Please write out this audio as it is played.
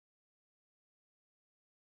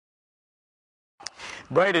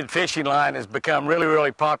braided fishing line has become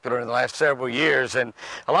really popular in the last several years, and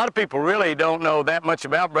a lot of people really don't know that much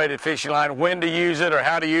about braided fishing line, when to use it or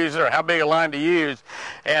how to use it or how big a line to use.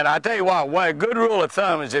 And I tell you what, a good rule of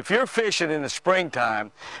thumb is if you're fishing in the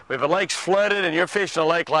springtime, if a lake's flooded and you're fishing a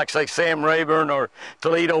lake like, say, Sam Rayburn or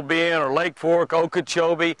Toledo Bend or Lake Fork,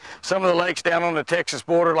 Okeechobee, some of the lakes down on the Texas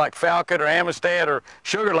border like Falcott or Amistad or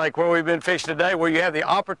Sugar Lake where we've been fishing today, where you have the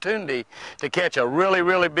opportunity to catch a really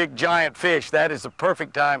big giant fish, that is the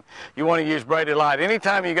perfect time you want to use braided line.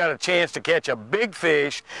 Anytime you got a chance to catch a big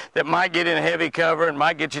fish that might get in heavy cover and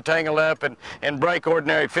might get you tangled up and break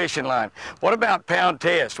ordinary fishing line. What about pound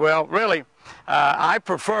test? Well, really, I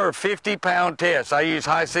prefer 50-pound tests. I use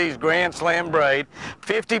High Seas Grand Slam braid,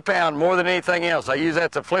 50-pound more than anything else. I use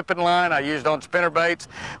that to flipping line. I use it on spinner baits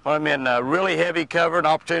when I'm in really heavy cover, an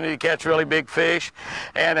opportunity to catch really big fish.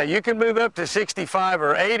 And you can move up to 65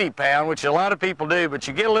 or 80-pound, which a lot of people do, but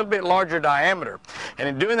you get a little bit larger diameter. And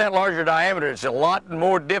in doing that larger diameter, it's a lot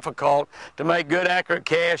more difficult to make good, accurate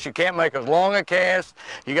casts. You can't make as long a cast.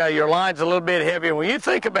 You got your lines a little bit heavier. When you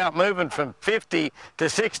think about moving from 50 to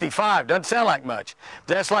 65, doesn't sound like much.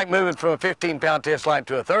 That's like moving from a 15-pound test line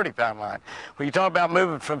to a 30-pound line. When you talk about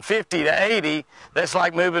moving from 50 to 80, that's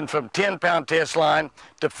like moving from 10-pound test line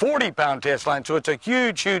to 40-pound test line. So it's a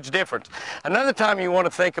huge difference. Another time you want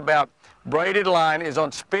to think about braided line is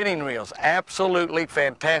on spinning reels. Absolutely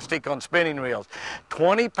fantastic on spinning reels.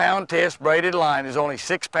 20-pound test braided line is only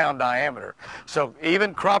 6-pound diameter. So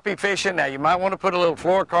even crappie fishing, now you might want to put a little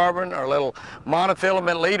fluorocarbon or a little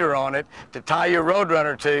monofilament leader on it to tie your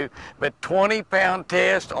Roadrunner to, but 20-pound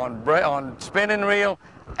test on spinning reel,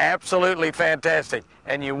 absolutely fantastic.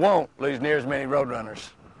 And you won't lose near as many Roadrunners.